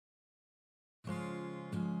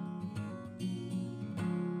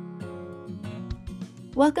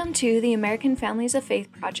Welcome to the American Families of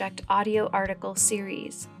Faith Project audio article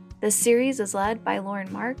series. This series is led by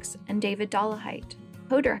Lauren Marks and David Dollahite,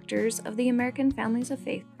 co-directors of the American Families of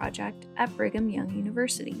Faith Project at Brigham Young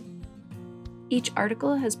University. Each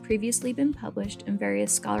article has previously been published in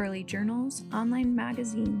various scholarly journals, online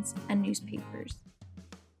magazines, and newspapers.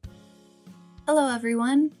 Hello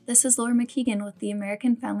everyone, this is Laura McKeegan with the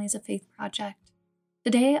American Families of Faith Project.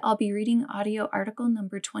 Today I'll be reading audio article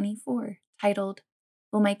number 24, titled,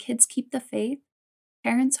 Will My Kids Keep the Faith?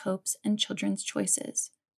 Parents' Hopes and Children's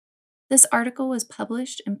Choices. This article was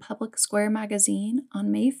published in Public Square magazine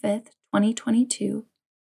on May 5th, 2022,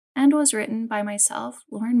 and was written by myself,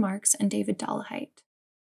 Lauren Marks, and David Dollahite.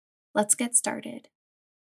 Let's get started.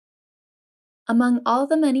 Among all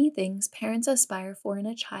the many things parents aspire for in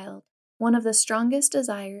a child, one of the strongest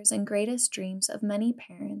desires and greatest dreams of many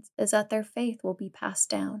parents is that their faith will be passed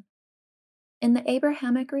down. In the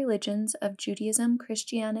Abrahamic religions of Judaism,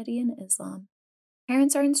 Christianity, and Islam,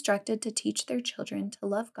 parents are instructed to teach their children to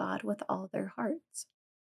love God with all their hearts.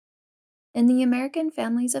 In the American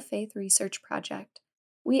Families of Faith Research Project,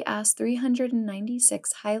 we asked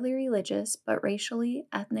 396 highly religious but racially,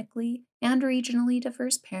 ethnically, and regionally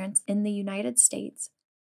diverse parents in the United States,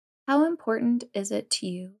 how important is it to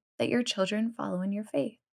you that your children follow in your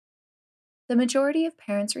faith? The majority of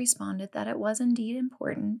parents responded that it was indeed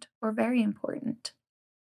important or very important.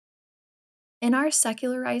 In our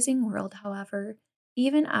secularizing world, however,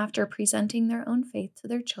 even after presenting their own faith to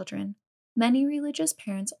their children, many religious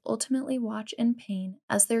parents ultimately watch in pain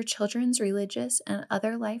as their children's religious and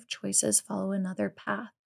other life choices follow another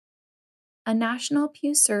path. A National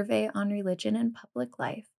Pew survey on religion and public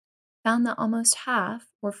life found that almost half,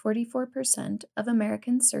 or 44%, of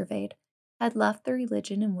Americans surveyed had left the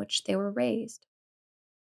religion in which they were raised.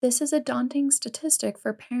 This is a daunting statistic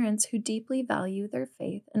for parents who deeply value their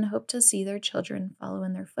faith and hope to see their children follow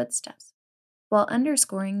in their footsteps, while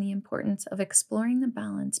underscoring the importance of exploring the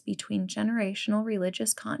balance between generational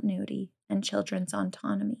religious continuity and children's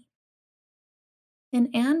autonomy. In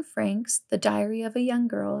Anne Frank's The Diary of a Young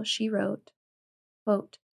Girl, she wrote,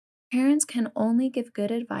 quote, "Parents can only give good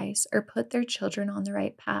advice or put their children on the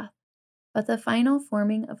right path, but the final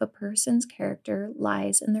forming of a person's character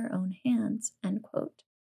lies in their own hands," end quote.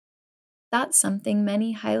 That's something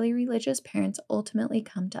many highly religious parents ultimately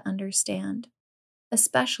come to understand,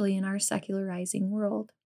 especially in our secularizing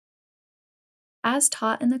world. As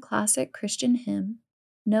taught in the classic Christian hymn,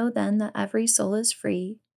 Know Then That Every Soul is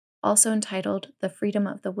Free, also entitled The Freedom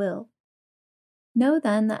of the Will, know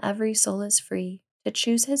then that every soul is free to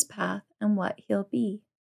choose his path and what he'll be,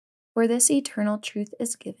 for this eternal truth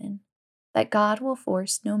is given, that God will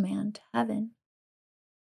force no man to heaven.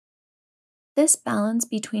 This balance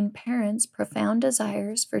between parents' profound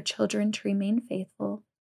desires for children to remain faithful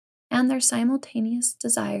and their simultaneous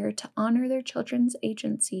desire to honor their children's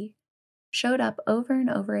agency showed up over and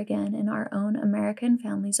over again in our own American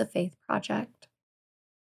Families of Faith project.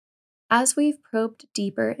 As we've probed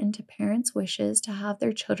deeper into parents' wishes to have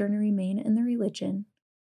their children remain in the religion,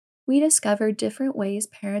 we discovered different ways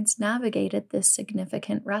parents navigated this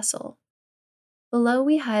significant wrestle. Below,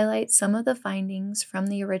 we highlight some of the findings from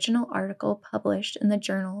the original article published in the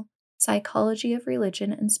journal Psychology of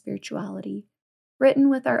Religion and Spirituality, written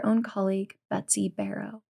with our own colleague, Betsy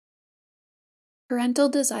Barrow. Parental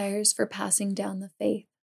desires for passing down the faith.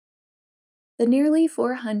 The nearly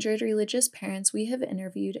 400 religious parents we have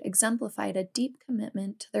interviewed exemplified a deep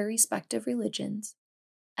commitment to their respective religions,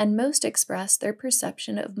 and most expressed their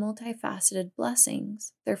perception of multifaceted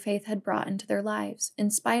blessings their faith had brought into their lives, in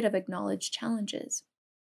spite of acknowledged challenges.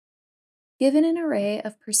 Given an array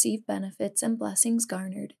of perceived benefits and blessings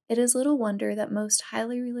garnered, it is little wonder that most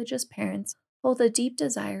highly religious parents hold a deep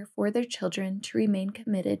desire for their children to remain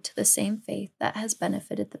committed to the same faith that has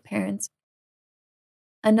benefited the parents.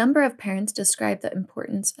 A number of parents describe the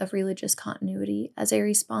importance of religious continuity as a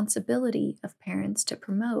responsibility of parents to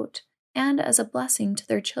promote, and as a blessing to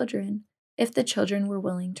their children if the children were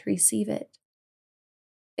willing to receive it.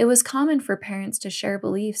 It was common for parents to share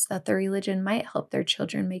beliefs that the religion might help their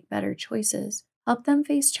children make better choices, help them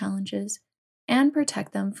face challenges, and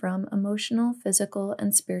protect them from emotional, physical,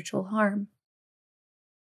 and spiritual harm.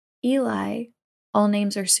 Eli, all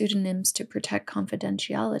names are pseudonyms to protect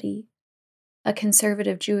confidentiality, a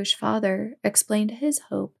conservative Jewish father, explained his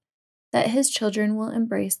hope that his children will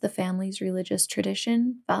embrace the family's religious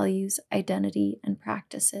tradition, values, identity, and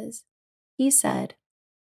practices. He said,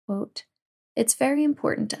 quote, "It's very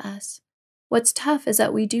important to us. What's tough is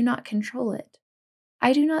that we do not control it.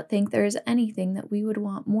 I do not think there is anything that we would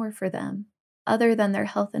want more for them, other than their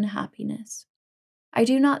health and happiness. I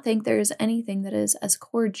do not think there is anything that is as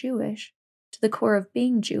core Jewish to to the core of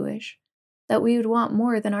being Jewish, that we would want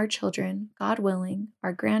more than our children, God willing,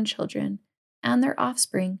 our grandchildren, and their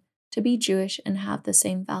offspring to be Jewish and have the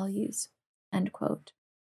same values." End quote.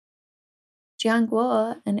 Jian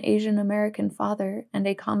Guo, an Asian American father and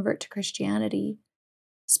a convert to Christianity,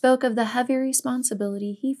 spoke of the heavy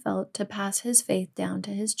responsibility he felt to pass his faith down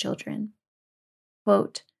to his children.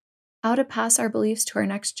 Quote, "How to pass our beliefs to our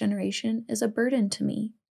next generation is a burden to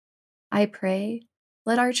me. I pray,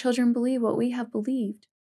 let our children believe what we have believed.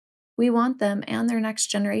 We want them and their next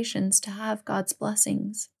generations to have God's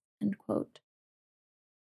blessings." End quote.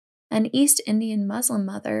 An East Indian Muslim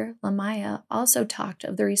mother, Lamaya, also talked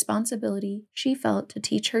of the responsibility she felt to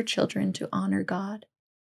teach her children to honor God.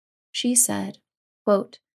 She said,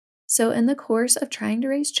 quote, "So in the course of trying to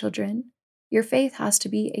raise children, your faith has to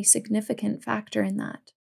be a significant factor in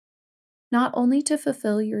that. Not only to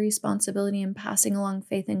fulfill your responsibility in passing along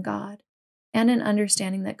faith in God, and in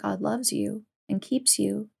understanding that God loves you and keeps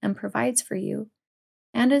you and provides for you,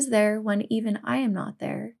 and is there when even I am not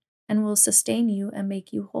there, and will sustain you and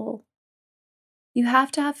make you whole. You have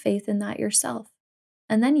to have faith in that yourself,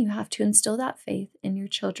 and then you have to instill that faith in your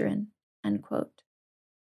children." End quote.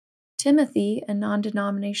 Timothy, a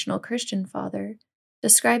non-denominational Christian father,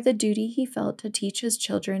 described the duty he felt to teach his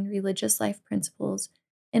children religious life principles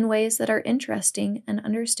in ways that are interesting and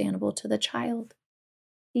understandable to the child.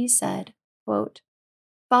 He said, quote,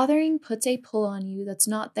 "Fathering puts a pull on you that's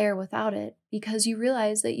not there without it, because you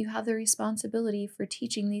realize that you have the responsibility for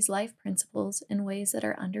teaching these life principles in ways that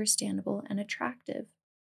are understandable and attractive.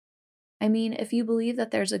 I mean, if you believe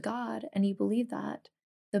that there's a God and you believe that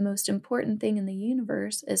the most important thing in the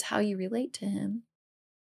universe is how you relate to Him,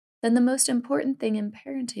 then the most important thing in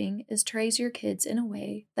parenting is to raise your kids in a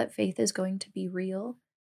way that faith is going to be real,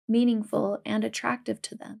 meaningful, and attractive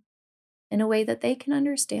to them, in a way that they can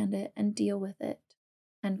understand it and deal with it."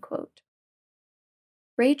 End quote.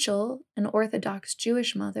 Rachel, an Orthodox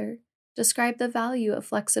Jewish mother, described the value of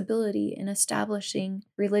flexibility in establishing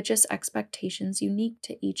religious expectations unique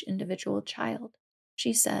to each individual child.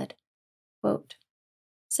 She said, quote,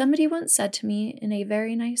 "Somebody once said to me in a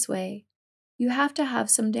very nice way, you have to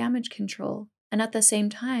have some damage control, and at the same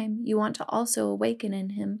time, you want to also awaken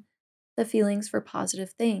in him the feelings for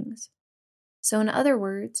positive things. So in other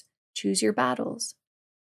words, choose your battles.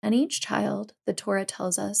 And each child, the Torah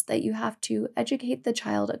tells us that you have to educate the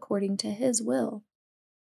child according to his will.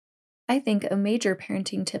 I think a major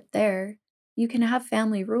parenting tip there, you can have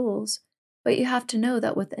family rules, but you have to know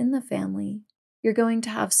that within the family, you're going to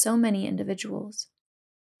have so many individuals.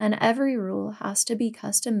 And every rule has to be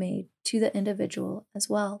custom made to the individual as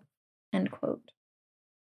well." End quote.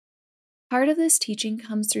 Part of this teaching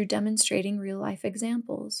comes through demonstrating real-life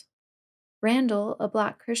examples. Randall, a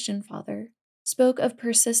Black Christian father, spoke of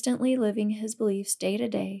persistently living his beliefs day to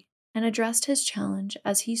day and addressed his challenge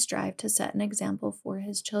as he strived to set an example for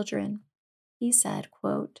his children. He said,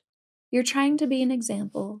 quote, "You're trying to be an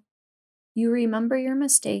example. You remember your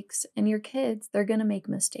mistakes, and your kids, they're going to make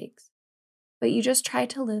mistakes. But you just try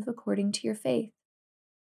to live according to your faith.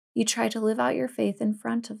 You try to live out your faith in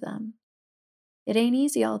front of them. It ain't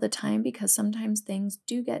easy all the time because sometimes things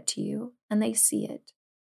do get to you, and they see it.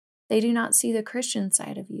 They do not see the Christian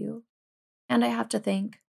side of you. And I have to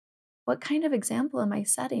think, what kind of example am I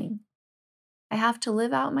setting? I have to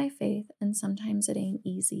live out my faith, and sometimes it ain't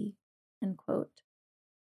easy." End quote.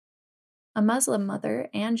 A Muslim mother,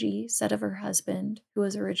 Angie, said of her husband, who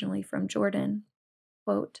was originally from Jordan,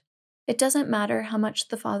 quote, "It doesn't matter how much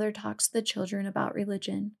the father talks to the children about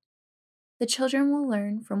religion. The children will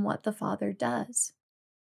learn from what the father does.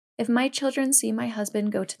 If my children see my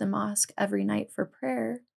husband go to the mosque every night for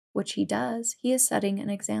prayer, which he does, he is setting an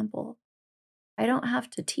example. I don't have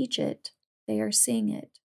to teach it, they are seeing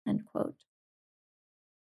it." End quote.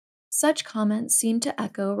 Such comments seem to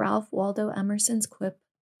echo Ralph Waldo Emerson's quip,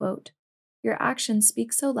 quote, "Your actions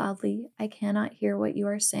speak so loudly, I cannot hear what you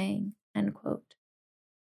are saying." End quote.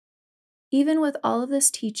 Even with all of this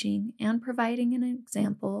teaching and providing an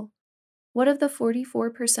example, what of the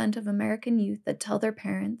 44% of American youth that tell their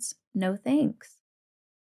parents, "No thanks"?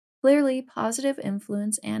 Clearly, positive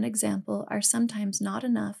influence and example are sometimes not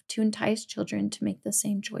enough to entice children to make the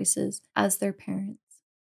same choices as their parents.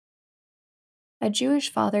 A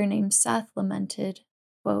Jewish father named Seth lamented,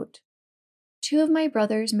 quote, "Two of my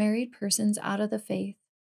brothers married persons out of the faith,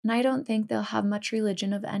 and I don't think they'll have much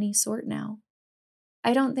religion of any sort now.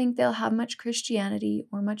 I don't think they'll have much Christianity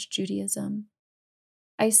or much Judaism.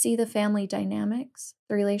 I see the family dynamics,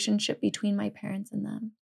 the relationship between my parents and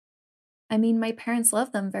them. I mean, my parents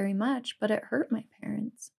love them very much, but it hurt my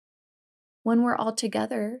parents. When we're all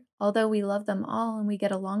together, although we love them all and we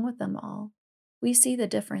get along with them all, we see the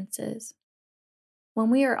differences. When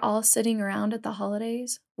we are all sitting around at the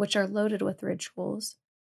holidays, which are loaded with rituals,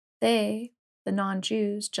 they, the non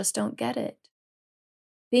Jews, just don't get it.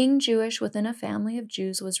 Being Jewish within a family of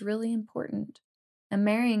Jews was really important, and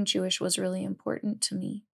marrying Jewish was really important to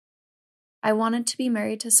me. I wanted to be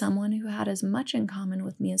married to someone who had as much in common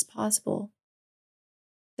with me as possible.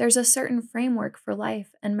 There's a certain framework for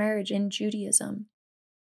life and marriage in Judaism.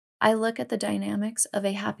 I look at the dynamics of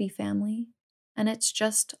a happy family, and it's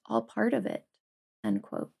just all part of it. End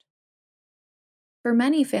quote. For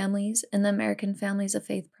many families in the American Families of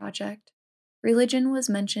Faith Project, religion was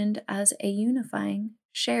mentioned as a unifying,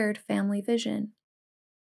 shared family vision.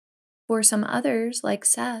 For some others, like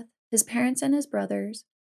Seth, his parents, and his brothers,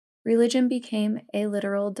 religion became a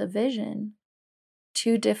literal division,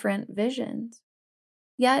 two different visions.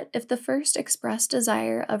 Yet, if the first expressed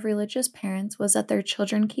desire of religious parents was that their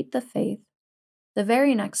children keep the faith, the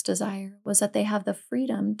very next desire was that they have the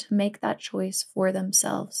freedom to make that choice for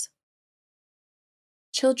themselves.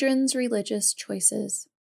 Children's religious choices.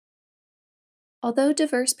 Although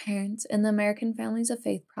diverse parents in the American Families of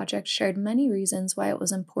Faith Project shared many reasons why it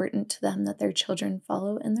was important to them that their children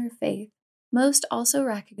follow in their faith, most also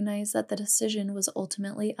recognized that the decision was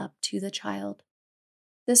ultimately up to the child.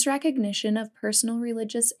 This recognition of personal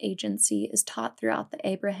religious agency is taught throughout the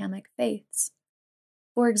Abrahamic faiths.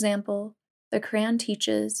 For example, the Quran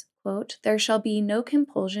teaches, quote, "There shall be no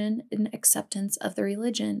compulsion in acceptance of the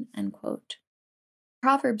religion," end quote.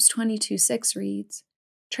 Proverbs 22:6 reads,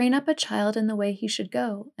 "Train up a child in the way he should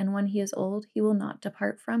go, and when he is old, he will not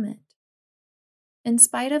depart from it." In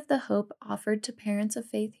spite of the hope offered to parents of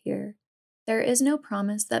faith here, there is no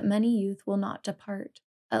promise that many youth will not depart,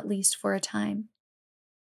 at least for a time.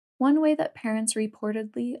 One way that parents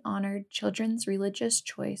reportedly honored children's religious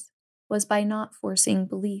choice was by not forcing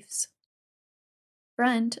beliefs.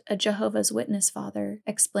 Brent, a Jehovah's Witness father,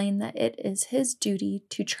 explained that it is his duty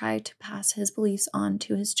to try to pass his beliefs on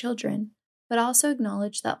to his children, but also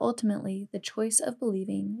acknowledged that ultimately the choice of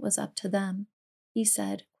believing was up to them. He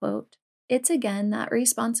said, quote, "It's again that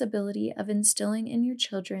responsibility of instilling in your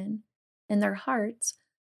children, in their hearts,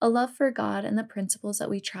 a love for God and the principles that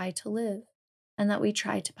we try to live, and that we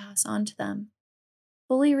try to pass on to them,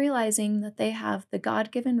 fully realizing that they have the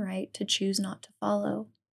God-given right to choose not to follow,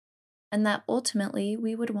 and that ultimately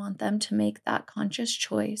we would want them to make that conscious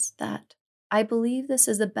choice that I believe this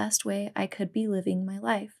is the best way I could be living my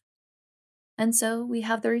life. And so we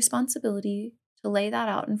have the responsibility to lay that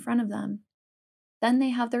out in front of them. Then they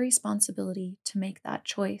have the responsibility to make that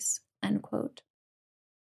choice." End quote.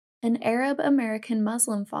 An Arab American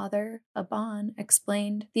Muslim father, Aban,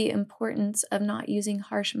 explained the importance of not using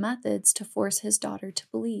harsh methods to force his daughter to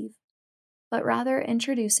believe, but rather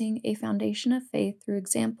introducing a foundation of faith through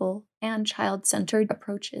example and child-centered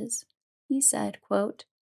approaches. He said, quote,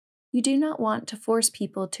 "You do not want to force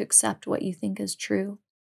people to accept what you think is true.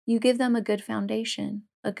 You give them a good foundation,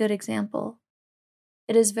 a good example.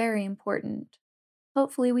 It is very important.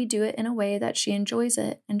 Hopefully we do it in a way that she enjoys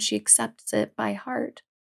it and she accepts it by heart.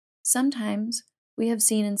 Sometimes we have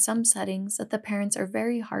seen in some settings that the parents are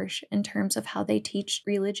very harsh in terms of how they teach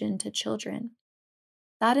religion to children.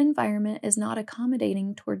 That environment is not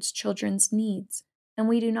accommodating towards children's needs, and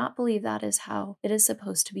we do not believe that is how it is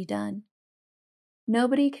supposed to be done.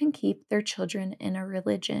 Nobody can keep their children in a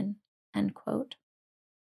religion." End quote.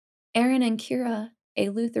 Aaron and Kira, a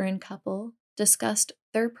Lutheran couple, discussed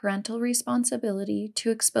their parental responsibility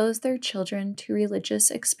to expose their children to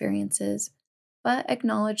religious experiences, but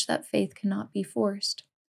acknowledged that faith cannot be forced.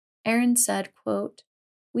 Aaron said, quote,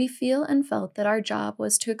 "We feel and felt that our job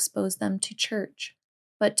was to expose them to church,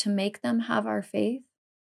 but to make them have our faith,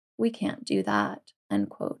 we can't do that." End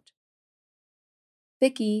quote.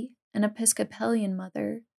 Vicky, an Episcopalian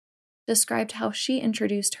mother, described how she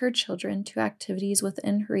introduced her children to activities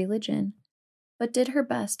within her religion, but did her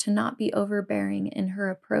best to not be overbearing in her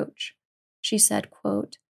approach. She said,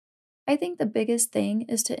 quote, "I think the biggest thing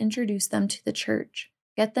is to introduce them to the church,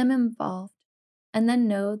 get them involved, and then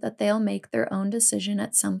know that they'll make their own decision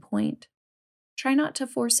at some point. Try not to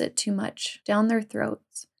force it too much down their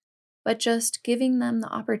throats, but just giving them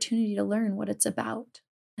the opportunity to learn what it's about."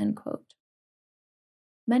 End quote.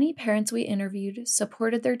 Many parents we interviewed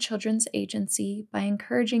supported their children's agency by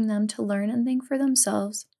encouraging them to learn and think for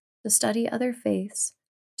themselves, to study other faiths,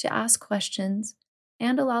 to ask questions,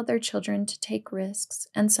 and allowed their children to take risks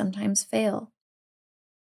and sometimes fail.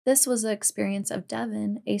 This was the experience of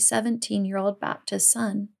Devin, a 17-year-old Baptist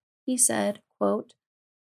son. He said, quote,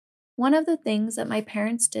 "One of the things that my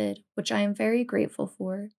parents did, which I am very grateful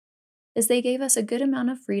for, is they gave us a good amount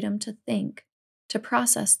of freedom to think, to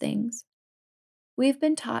process things. We've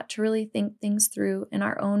been taught to really think things through in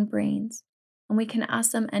our own brains, and we can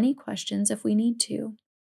ask them any questions if we need to.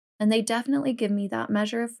 And they definitely give me that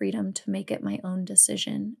measure of freedom to make it my own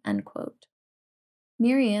decision." End quote.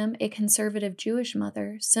 Miriam, a conservative Jewish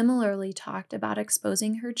mother, similarly talked about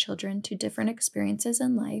exposing her children to different experiences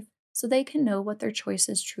in life so they can know what their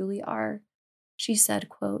choices truly are. She said,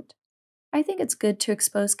 quote, "I think it's good to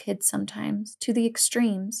expose kids sometimes to the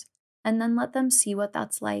extremes and then let them see what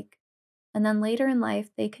that's like. And then later in life,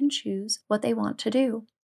 they can choose what they want to do.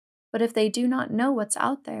 But if they do not know what's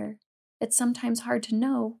out there, it's sometimes hard to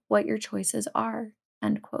know what your choices are."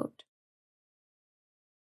 End quote.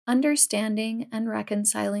 Understanding and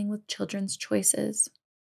reconciling with children's choices.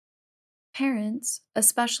 Parents,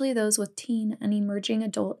 especially those with teen and emerging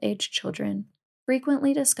adult age children,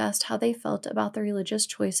 frequently discussed how they felt about the religious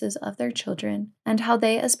choices of their children and how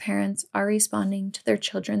they, as parents, are responding to their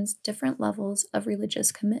children's different levels of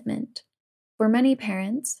religious commitment. For many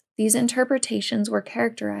parents, these interpretations were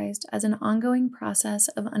characterized as an ongoing process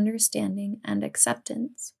of understanding and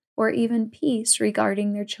acceptance, or even peace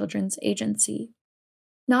regarding their children's agency.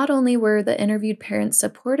 Not only were the interviewed parents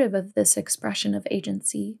supportive of this expression of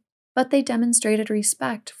agency, but they demonstrated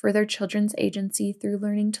respect for their children's agency through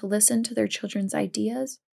learning to listen to their children's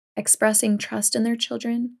ideas, expressing trust in their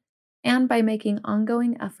children, and by making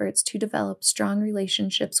ongoing efforts to develop strong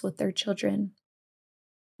relationships with their children.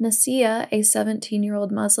 Nasia, a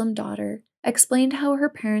 17-year-old Muslim daughter, explained how her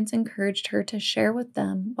parents encouraged her to share with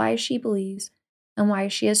them why she believes and why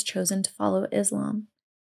she has chosen to follow Islam.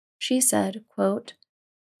 She said, quote,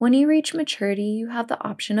 "When you reach maturity, you have the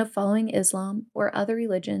option of following Islam or other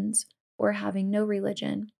religions or having no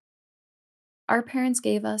religion. Our parents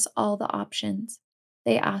gave us all the options.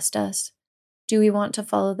 They asked us, do we want to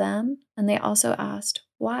follow them? And they also asked,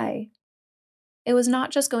 why? It was not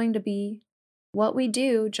just going to be, what we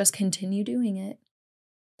do, just continue doing it.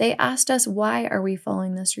 They asked us, why are we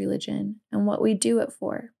following this religion and what we do it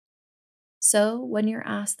for? So when you're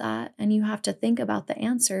asked that and you have to think about the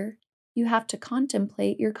answer, you have to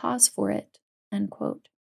contemplate your cause for it." End quote.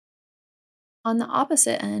 On the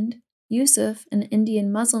opposite end, Yusuf, an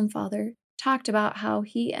Indian Muslim father, talked about how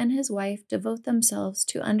he and his wife devote themselves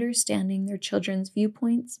to understanding their children's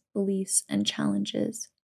viewpoints, beliefs, and challenges.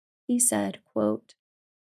 He said, quote,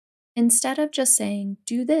 "Instead of just saying,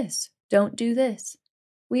 do this, don't do this,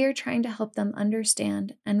 we are trying to help them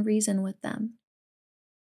understand and reason with them.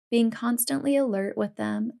 Being constantly alert with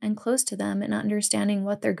them and close to them and understanding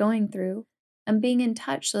what they're going through, and being in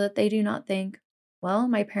touch so that they do not think, well,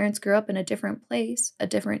 my parents grew up in a different place, a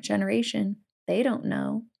different generation, they don't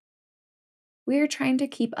know. We are trying to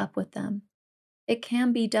keep up with them. It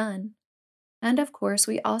can be done. And of course,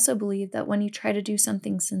 we also believe that when you try to do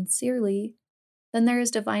something sincerely, then there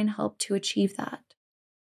is divine help to achieve that.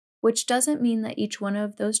 Which doesn't mean that each one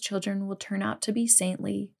of those children will turn out to be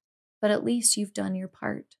saintly, but at least you've done your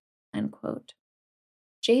part." End quote.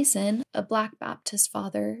 Jason, a Black Baptist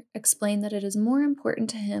father, explained that it is more important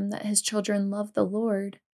to him that his children love the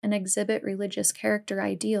Lord and exhibit religious character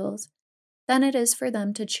ideals than it is for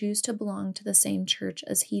them to choose to belong to the same church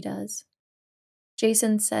as he does.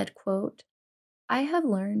 Jason said, quote, "I have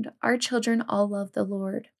learned our children all love the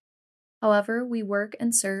Lord. However, we work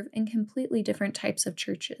and serve in completely different types of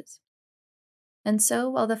churches. And so,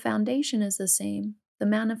 while the foundation is the same, the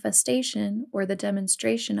manifestation or the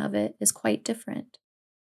demonstration of it is quite different.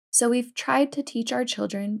 So we've tried to teach our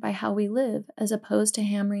children by how we live as opposed to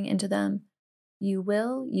hammering into them, you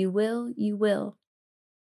will, you will, you will.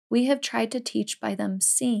 We have tried to teach by them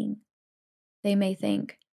seeing. They may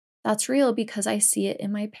think, that's real because I see it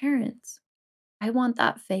in my parents. I want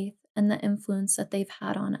that faith and the influence that they've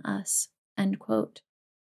had on us." End quote.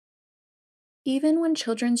 Even when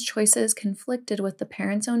children's choices conflicted with the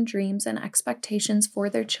parents' own dreams and expectations for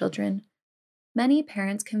their children, many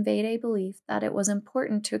parents conveyed a belief that it was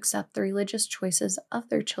important to accept the religious choices of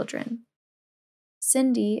their children.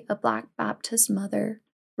 Cindy, a Black Baptist mother,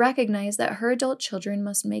 recognized that her adult children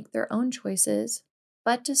must make their own choices,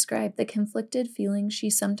 but described the conflicted feelings she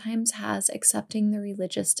sometimes has accepting their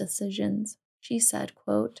religious decisions. She said,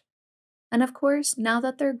 quote, "And of course, now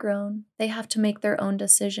that they're grown, they have to make their own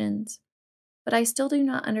decisions. But I still do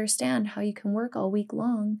not understand how you can work all week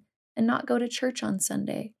long and not go to church on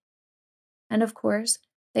Sunday. And of course,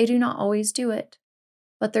 they do not always do it.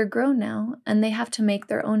 But they're grown now and they have to make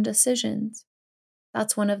their own decisions.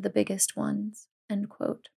 That's one of the biggest ones." End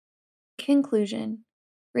quote. Conclusion.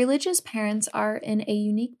 Religious parents are in a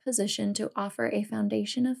unique position to offer a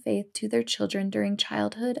foundation of faith to their children during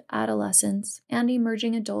childhood, adolescence, and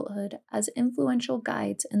emerging adulthood as influential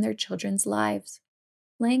guides in their children's lives.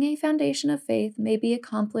 Laying a foundation of faith may be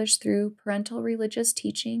accomplished through parental religious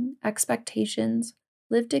teaching, expectations,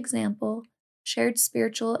 lived example, shared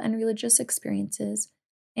spiritual and religious experiences,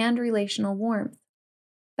 and relational warmth,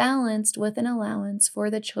 balanced with an allowance for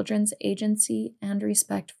the children's agency and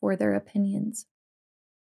respect for their opinions.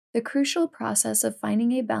 The crucial process of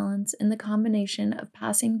finding a balance in the combination of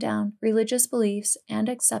passing down religious beliefs and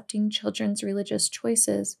accepting children's religious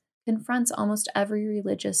choices confronts almost every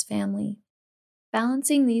religious family.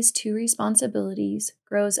 Balancing these two responsibilities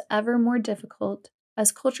grows ever more difficult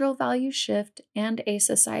as cultural values shift and a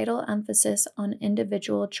societal emphasis on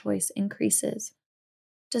individual choice increases.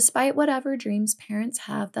 Despite whatever dreams parents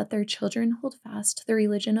have that their children hold fast to the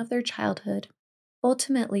religion of their childhood,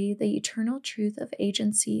 ultimately, the eternal truth of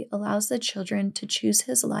agency allows the children to choose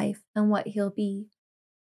his life and what he'll be.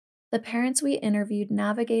 The parents we interviewed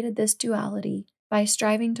navigated this duality by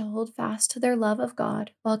striving to hold fast to their love of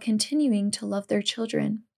God while continuing to love their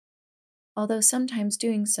children, although sometimes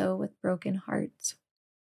doing so with broken hearts.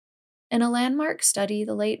 In a landmark study,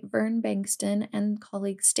 the late Vern Bankston and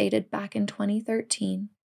colleagues stated back in 2013,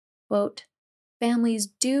 quote, "Families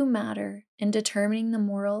do matter in determining the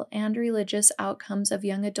moral and religious outcomes of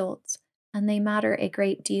young adults, and they matter a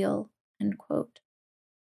great deal." End quote.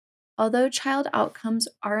 Although child outcomes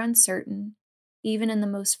are uncertain, even in the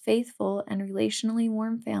most faithful and relationally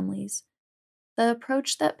warm families, the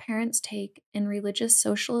approach that parents take in religious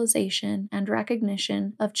socialization and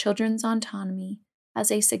recognition of children's autonomy has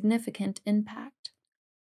a significant impact.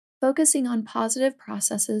 Focusing on positive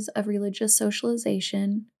processes of religious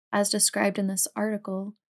socialization, as described in this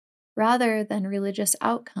article, rather than religious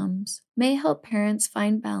outcomes, may help parents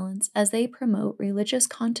find balance as they promote religious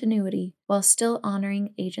continuity while still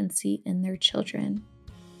honoring agency in their children.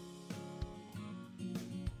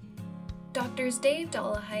 Doctors Dave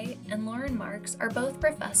Dollahite and Lauren Marks are both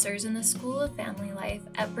professors in the School of Family Life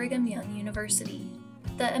at Brigham Young University.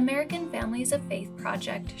 The American Families of Faith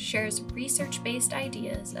Project shares research-based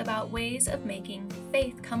ideas about ways of making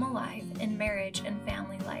faith come alive in marriage and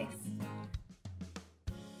family life.